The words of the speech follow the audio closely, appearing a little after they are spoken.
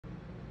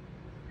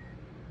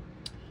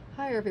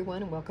Hi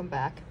everyone and welcome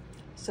back.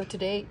 So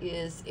today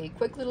is a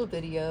quick little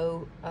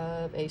video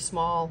of a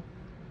small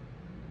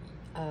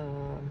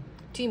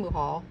Temu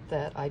haul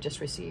that I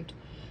just received.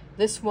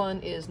 This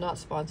one is not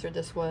sponsored.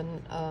 This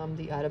one,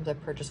 the items I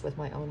purchased with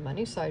my own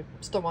money, so I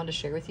still wanted to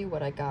share with you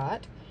what I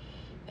got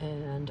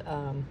and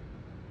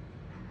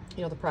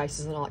you know, the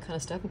prices and all that kind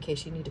of stuff in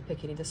case you need to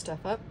pick any of this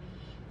stuff up.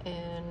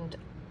 And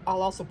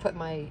I'll also put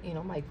my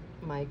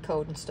my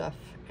code and stuff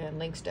and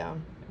links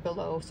down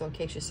below, so in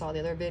case you saw the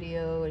other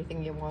video,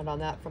 anything you want on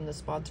that from the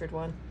sponsored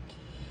one,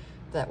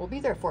 that will be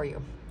there for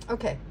you.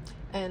 Okay,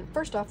 and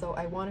first off though,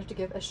 I wanted to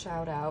give a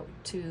shout out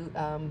to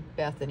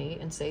Bethany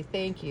and say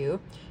thank you.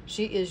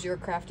 She is your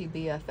crafty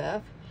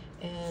BFF,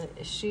 and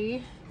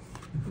she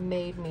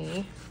made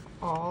me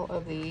all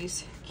of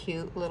these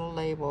cute little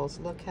labels.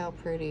 Look how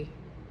pretty.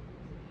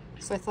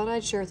 So I thought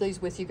I'd share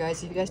these with you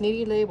guys. If you guys need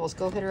any labels,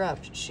 go hit her up.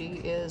 She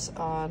is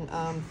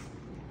on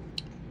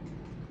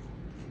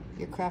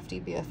your crafty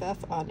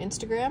BFF on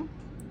Instagram,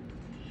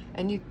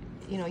 and you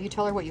know, you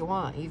tell her what you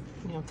want. You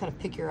know, kind of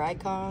pick your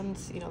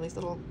icons, you know, these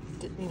little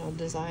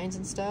designs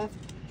and stuff.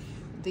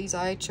 These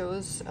I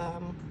chose,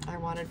 I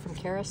wanted from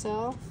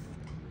Carousel.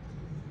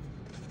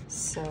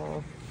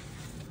 So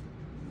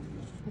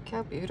look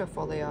how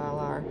beautiful they all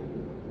are.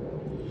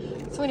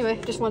 So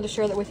anyway, just wanted to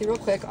share that with you real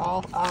quick.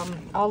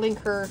 I'll link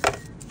her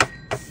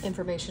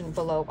information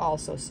below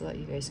also, so that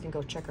you guys can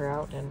go check her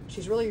out. And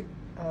she's really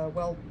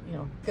well, you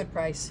know, good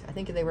price. I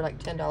think they were like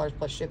 $10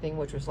 plus shipping,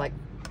 which was like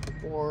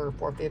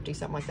 $4.50,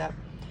 something like that.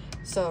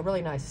 So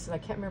really nice. I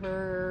can't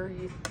remember,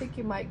 you think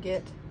you might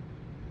get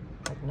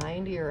like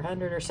 90 or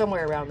 100 or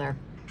somewhere around there.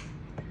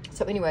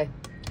 So anyway,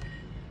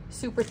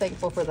 super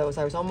thankful for those.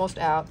 I was almost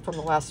out from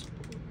the last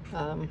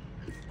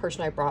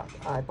person I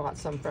bought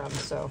some from,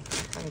 so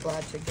I'm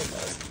glad to get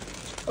those.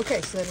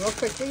 Okay, so then real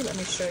quickly, let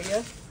me show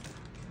you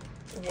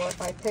what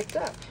I picked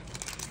up.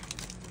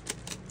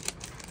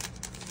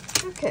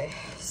 Okay,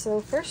 so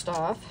first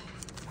off,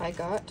 I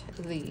got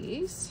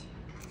these.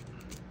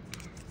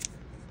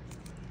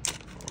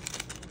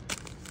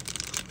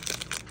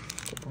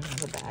 Put one in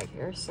the bag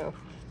here. So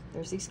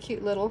there's these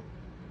cute little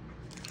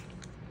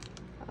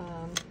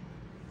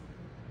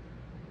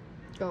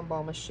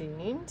gumball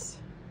machines.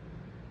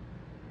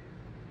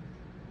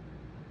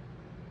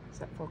 Is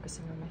that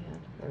focusing on my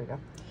hand? There we go.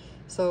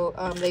 So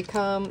they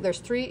come, there's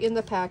 3 in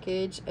the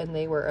package, and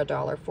they were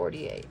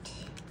 $1.48.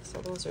 So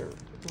those are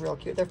real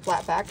cute. They're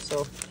flat back,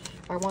 so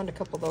I wanted a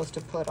couple of those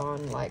to put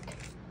on, like,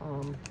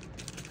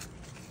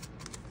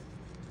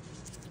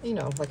 you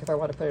know, like if I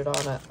want to put it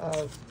on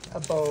a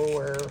bow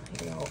or,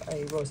 you know,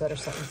 a rosette or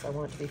something, so I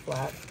want it to be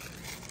flat.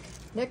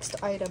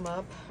 Next item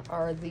up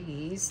are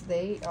these.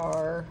 They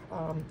are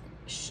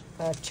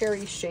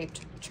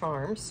cherry-shaped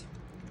charms.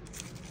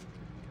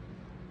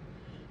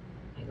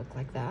 They look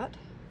like that.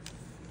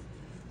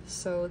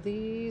 So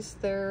these,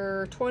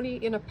 they're 20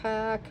 in a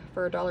pack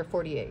for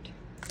 $1.48.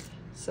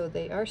 So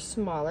they are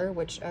smaller,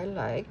 which I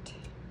liked.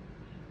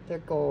 They're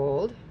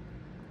gold.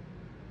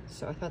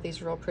 So I thought these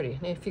were real pretty.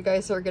 And if you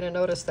guys are going to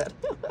notice that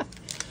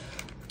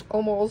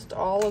almost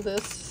all of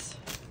this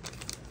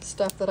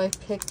stuff that I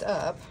picked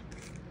up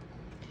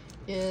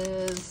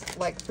is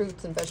like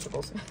fruits and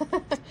vegetables.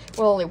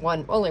 Well, only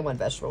one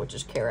vegetable, which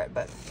is carrot,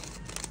 but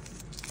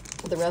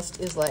the rest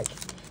is like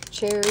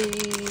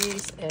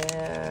cherries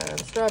and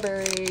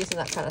strawberries and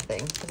that kind of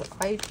thing.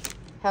 I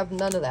have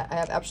none of that. I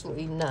have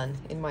absolutely none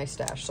in my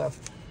stash. So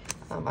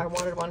I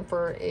wanted one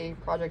for a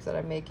project that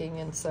I'm making,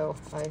 and so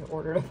I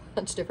ordered a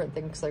bunch of different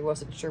things because I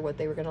wasn't sure what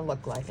they were going to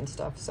look like and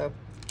stuff. So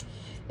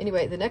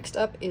anyway, the next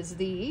up is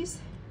these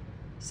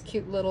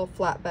cute little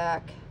flat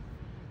back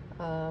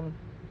kind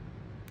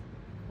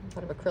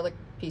of acrylic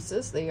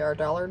pieces. They are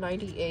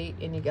 $1.98,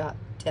 and you got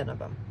 10 of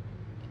them.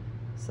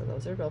 So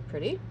those are real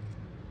pretty.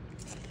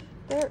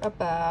 They're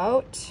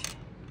about,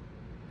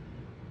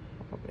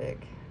 how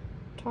big?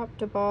 Top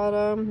to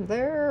bottom,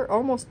 they're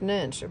almost an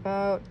inch,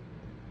 about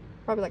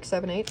probably like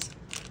 7/8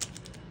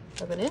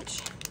 of an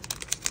inch.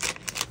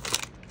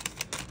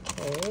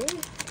 Okay,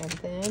 and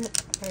then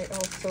I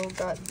also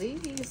got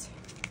these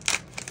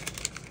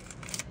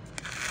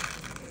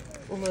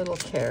little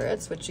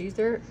carrots, which these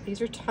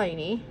are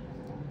tiny.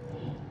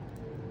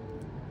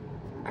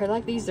 I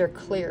like these. They're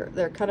clear.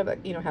 They're kind of a,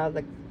 you know, how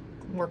the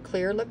more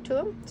clear look to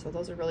them. So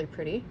those are really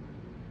pretty.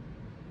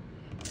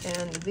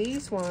 And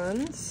these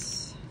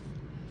ones,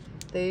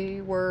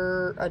 they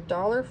were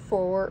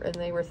 $1.04, and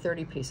they were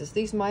 30 pieces.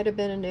 These might have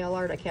been a nail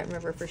art. I can't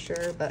remember for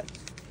sure, but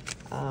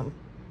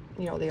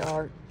you know, they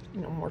are,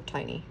 you know, more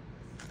tiny.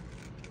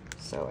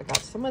 So I got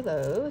some of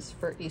those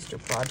for Easter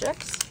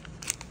projects.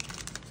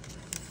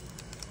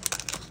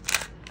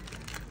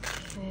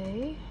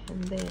 Okay,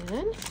 and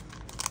then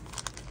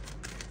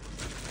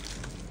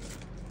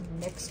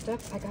next up,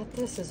 I got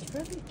this. Is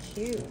really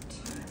cute.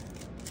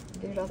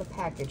 Get it out of the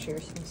package here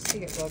so you can see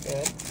it real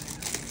good.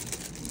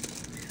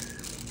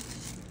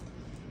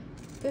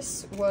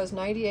 This was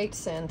 98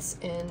 cents,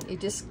 and you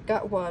just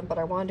got one, but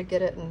I wanted to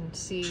get it and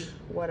see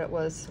what it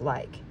was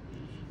like.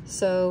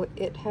 So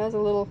it has a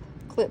little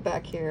clip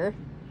back here,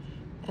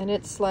 and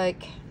it's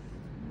like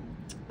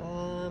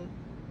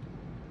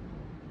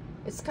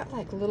It's got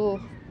like little,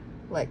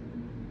 like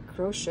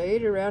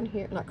crocheted around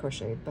here, not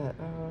crocheted, but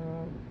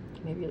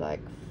maybe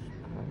like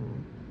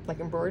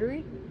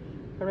embroidery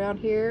around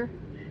here,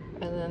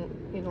 and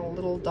then, you know,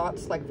 little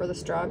dots like for the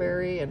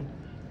strawberry, and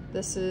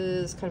this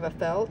is kind of a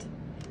felt,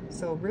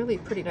 so really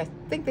pretty. And I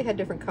think they had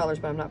different colors,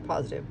 but I'm not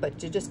positive,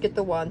 but you just get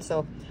the one.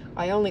 So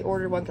I only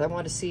ordered one because I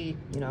wanted to see,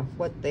 you know,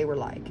 what they were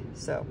like.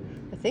 So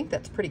I think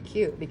that's pretty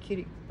cute. It'd be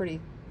cute, pretty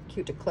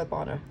cute to clip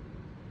on a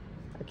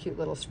cute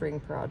little spring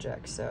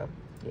project. So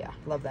yeah,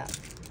 love that.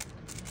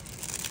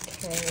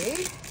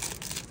 Okay,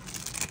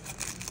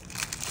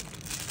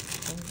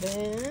 and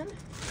then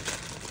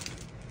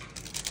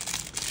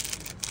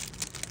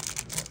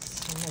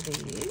some of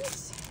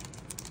these.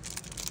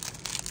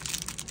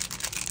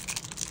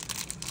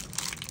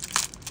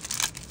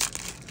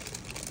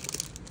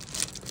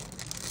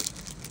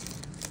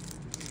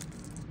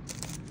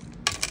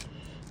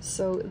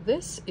 So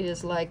this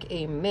is like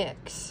a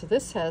mix.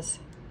 This has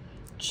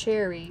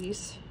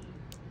cherries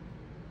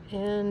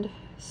and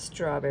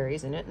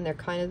strawberries in it, and they're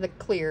kind of the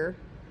clear,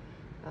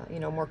 you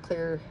know, more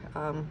clear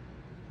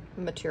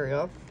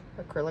material,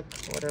 acrylic,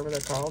 whatever they're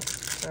called,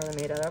 what are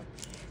they made out of.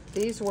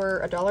 These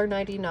were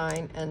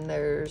 $1.99, and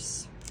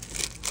there's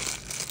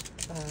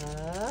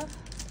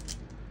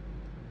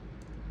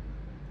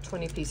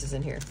 20 pieces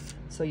in here.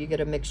 So you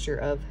get a mixture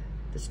of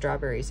the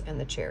strawberries and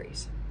the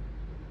cherries,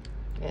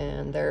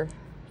 and they're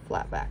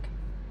flat back.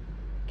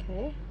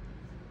 Okay,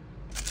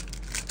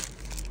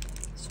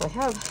 so I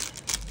have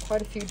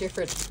quite a few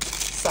different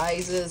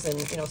sizes,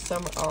 and you know,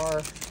 some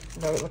are,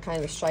 you know,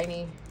 kind of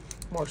shiny,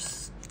 more,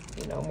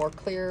 you know, more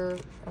clear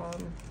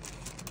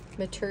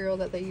material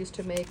that they use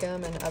to make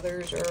them, and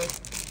others are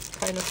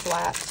kind of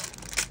flat,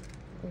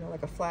 you know,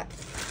 like a flat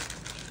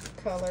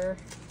color.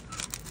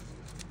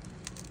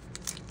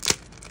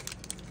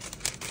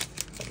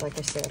 But like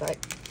I said, I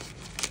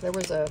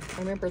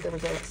remember there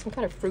was some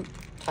kind of fruit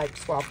type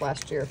swap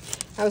last year.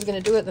 I was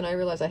going to do it, then I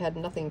realized I had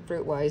nothing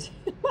fruit-wise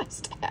in my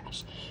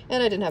stash,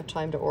 and I didn't have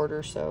time to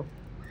order, so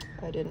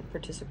I didn't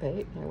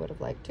participate. I would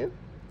have liked to.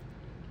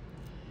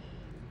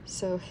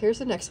 So here's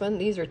the next one.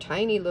 These are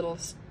tiny little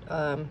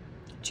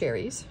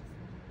cherries,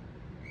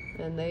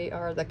 and they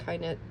are the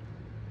kind of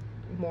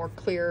more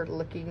clear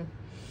looking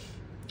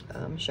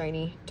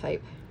shiny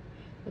type.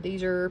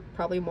 These are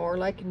probably more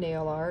like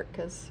nail art,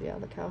 because yeah,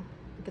 look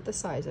at the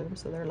size of them.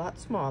 So they're a lot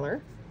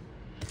smaller,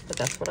 but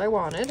that's what I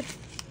wanted.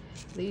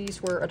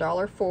 These were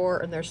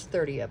 $1.04, and there's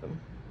 30 of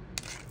them.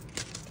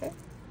 Okay.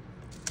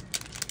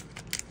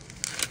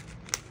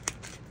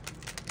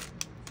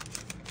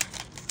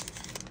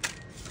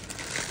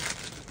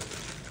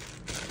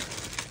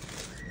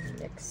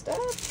 Next up,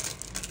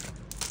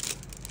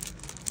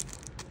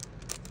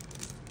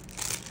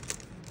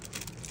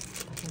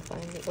 I can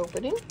find the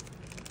opening.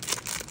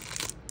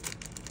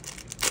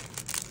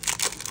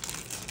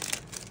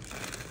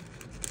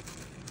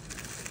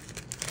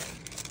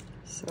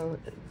 So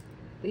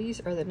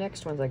these are the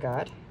next ones I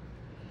got.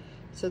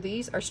 So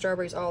these are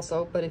strawberries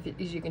also, but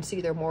as you can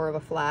see, they're more of a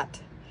flat,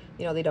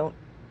 you know, they're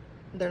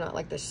not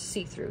like the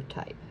see-through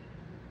type.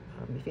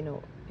 If you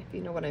know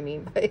what I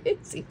mean by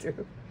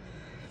see-through.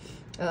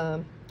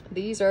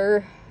 These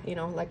are, you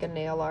know, like a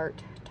nail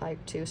art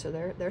type too, so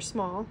they're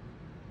small,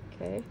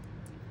 okay,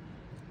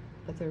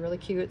 but they're really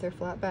cute. They're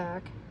flat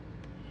back,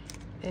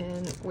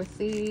 and with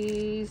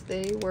these,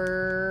 they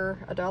were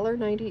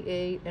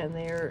 $1.98, and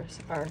there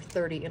are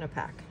 30 in a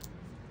pack.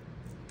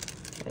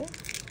 Okay.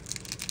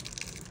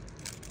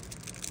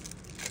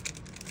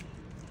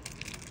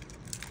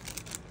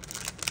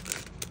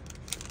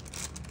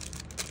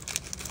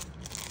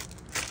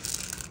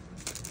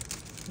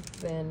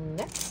 Then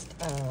next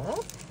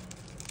up,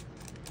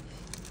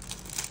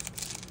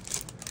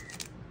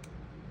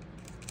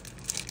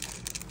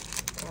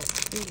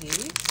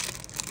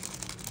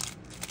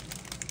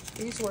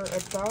 these were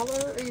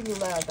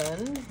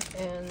 $1.11,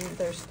 and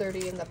there's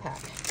 30 in the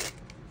pack.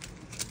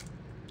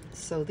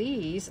 So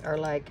these are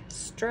like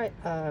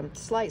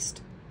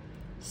sliced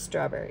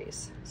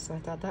strawberries. So I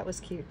thought that was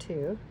cute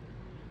too.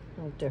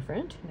 A little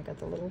different. I got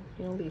the little,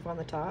 you know, leaf on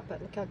the top, but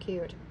look how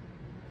cute.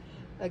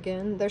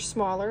 Again, they're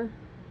smaller,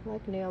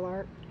 like nail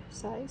art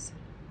size.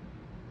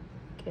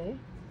 Okay.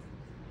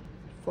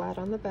 Flat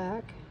on the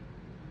back.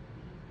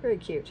 Very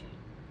cute.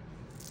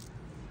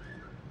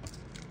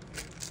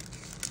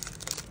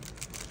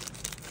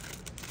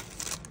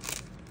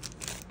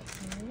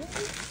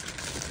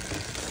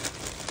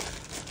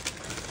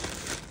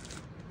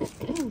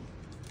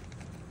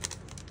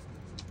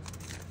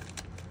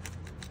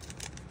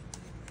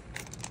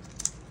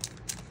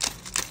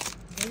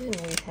 Then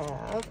we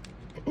have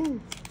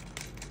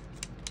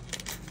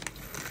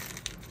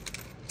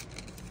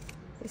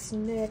this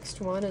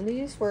next one, and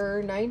these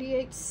were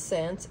 98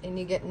 cents, and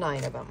you get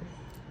 9 of them.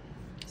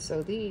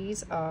 So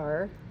these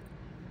are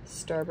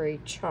strawberry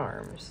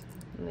charms,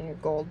 and they're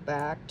gold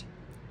backed,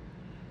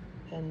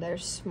 and they're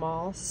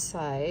small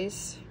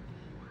size.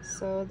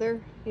 So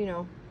they're, you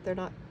know, they're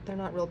not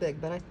real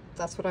big, but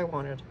that's what I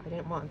wanted. I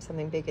didn't want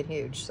something big and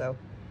huge, so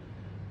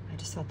I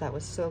just thought that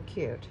was so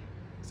cute.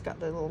 It's got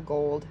the little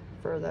gold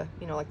for the,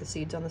 you know, like the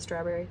seeds on the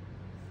strawberry.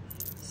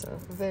 So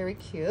very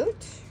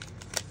cute.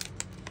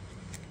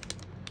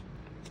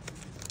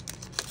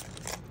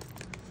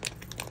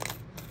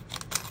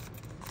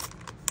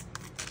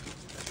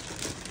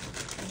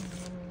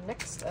 And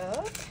next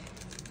up,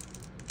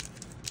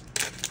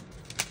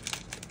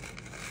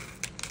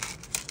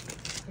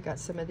 I got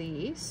some of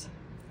these.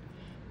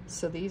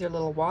 So these are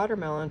little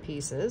watermelon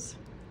pieces.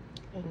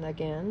 And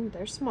again,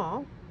 they're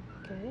small,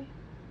 okay?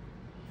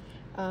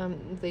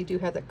 They do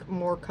have that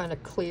more kind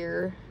of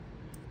clear,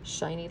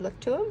 shiny look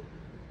to them.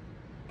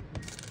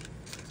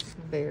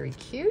 Very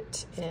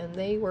cute, and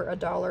they were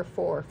 $1.04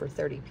 for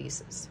 30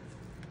 pieces.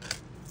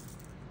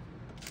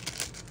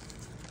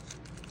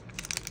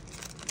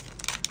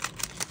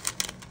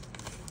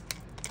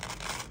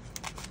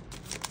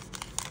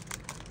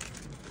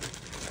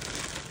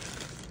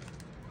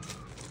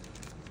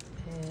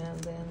 And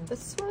then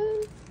this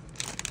one.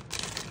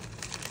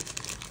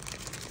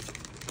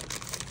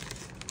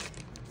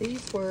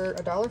 These were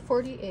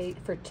 $1.48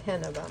 for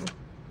 10 of them.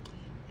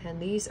 And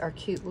these are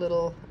cute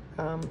little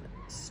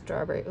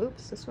strawberry.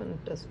 Oops, this one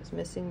is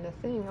missing the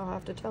thing. I'll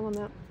have to tell them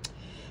that.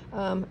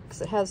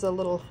 Because it has a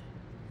little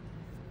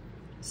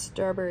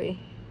strawberry,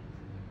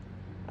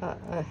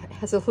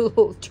 has a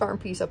little charm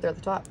piece up there at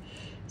the top.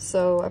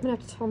 So I'm going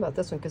to have to tell them about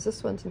this one, because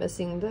this one's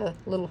missing the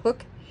little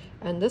hook.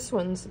 And this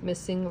one's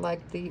missing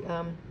like the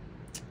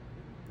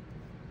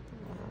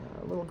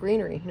little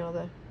greenery, you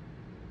know,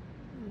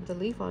 the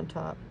leaf on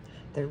top.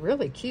 They're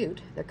really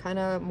cute. They're kind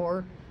of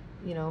more,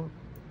 you know,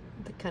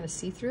 the kind of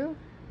see-through.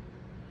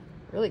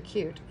 Really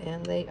cute.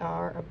 And they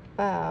are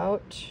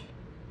about,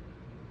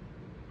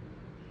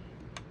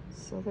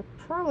 so they're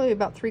probably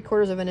about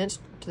 3/4 of an inch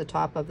to the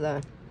top of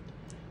the,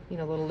 you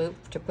know, little loop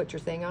to put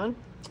your thing on.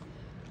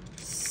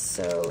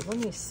 So let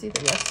me see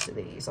the rest of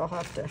these. I'll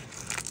have to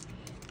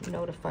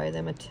notify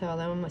them and tell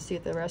them. Let's see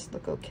if the rest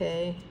look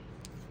okay.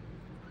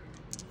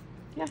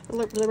 Yeah,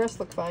 the rest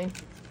look fine.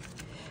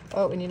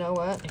 Oh, and you know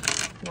what?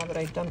 Now that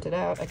I dumped it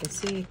out, I can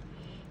see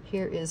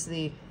here is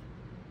the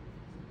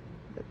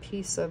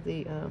piece of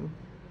the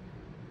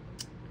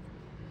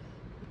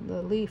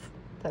leaf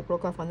that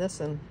broke off on this,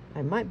 and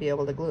I might be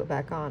able to glue it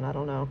back on. I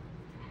don't know.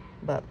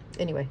 But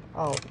anyway,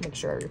 I'll make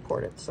sure I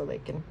report it so they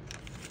can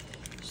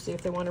see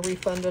if they want to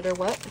refund it or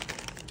what.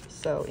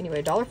 So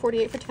anyway,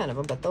 $1.48 for 10 of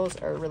them, but those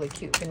are really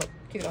cute. They look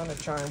cute on a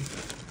charm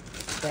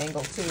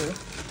dangle too.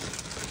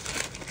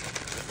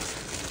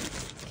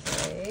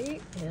 Okay,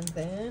 and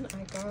then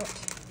I got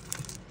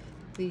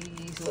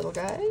these little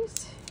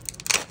guys.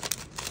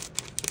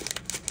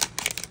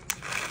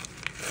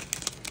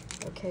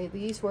 Okay,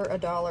 these were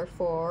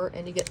 $1.04,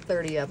 and you get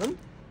 30 of them.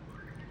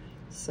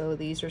 So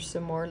these are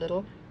some more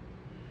little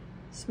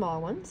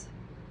small ones,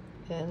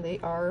 and they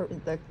are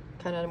the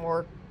kind of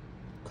more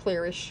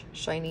clearish,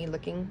 shiny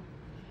looking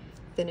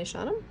finish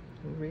on them.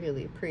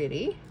 Really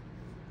pretty.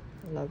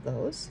 I love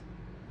those.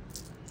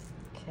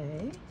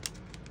 Okay.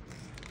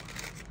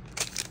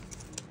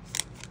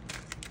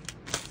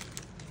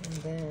 And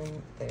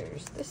then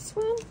there's this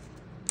one.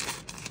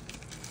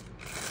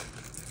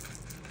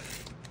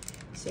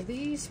 So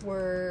these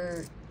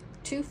were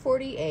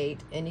 $2.48,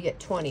 and you get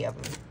 20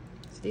 of them.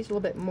 So these are a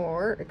little bit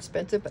more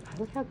expensive, but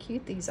look how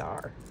cute these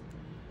are.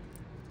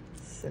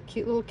 So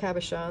cute little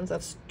cabochons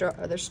of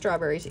they're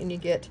strawberries, and you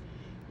get,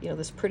 you know,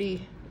 this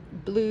pretty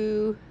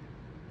blue,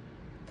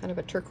 kind of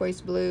a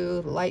turquoise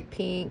blue, light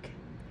pink,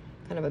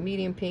 kind of a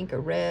medium pink, a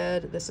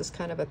red. This is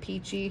kind of a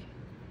peachy.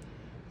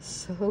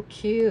 So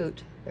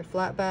cute. They're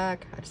flat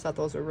back. I just thought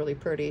those were really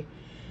pretty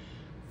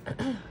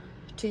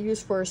to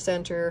use for a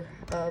center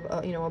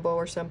of you know, a bow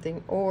or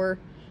something, or,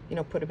 you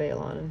know, put a bail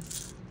on and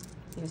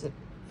use it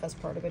as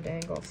part of a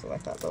dangle. So I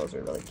thought those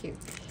were really cute.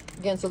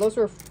 Again, so those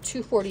were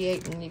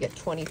 $2.48, and you get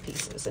 20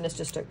 pieces, and it's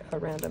just a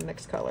random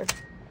mixed color.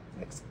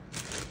 You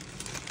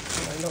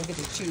know, you don't get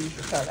to choose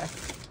your color.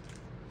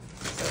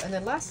 So, and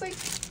then lastly,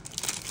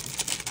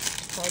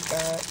 I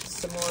got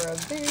some more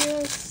of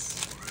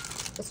this.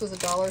 This was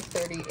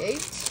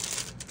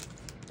 $1.38,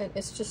 and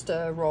it's just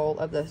a roll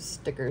of the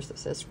stickers that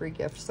says free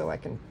gift. So I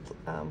can,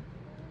 I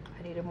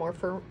needed more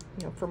for,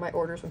 you know, for my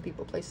orders when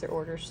people place their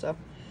orders. So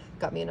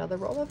got me another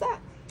roll of that.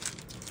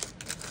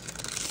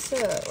 So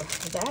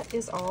that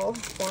is all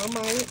for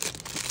my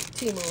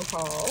Temu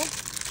haul.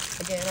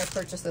 Again, I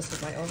purchased this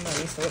with my own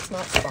money, so it's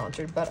not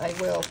sponsored, but I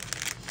will,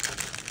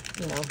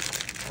 you know,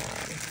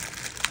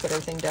 put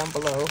everything down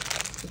below.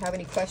 If you have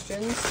any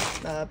questions,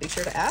 be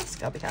sure to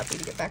ask. I'll be happy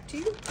to get back to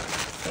you.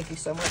 Thank you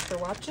so much for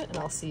watching, and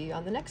I'll see you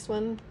on the next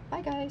one.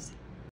 Bye, guys.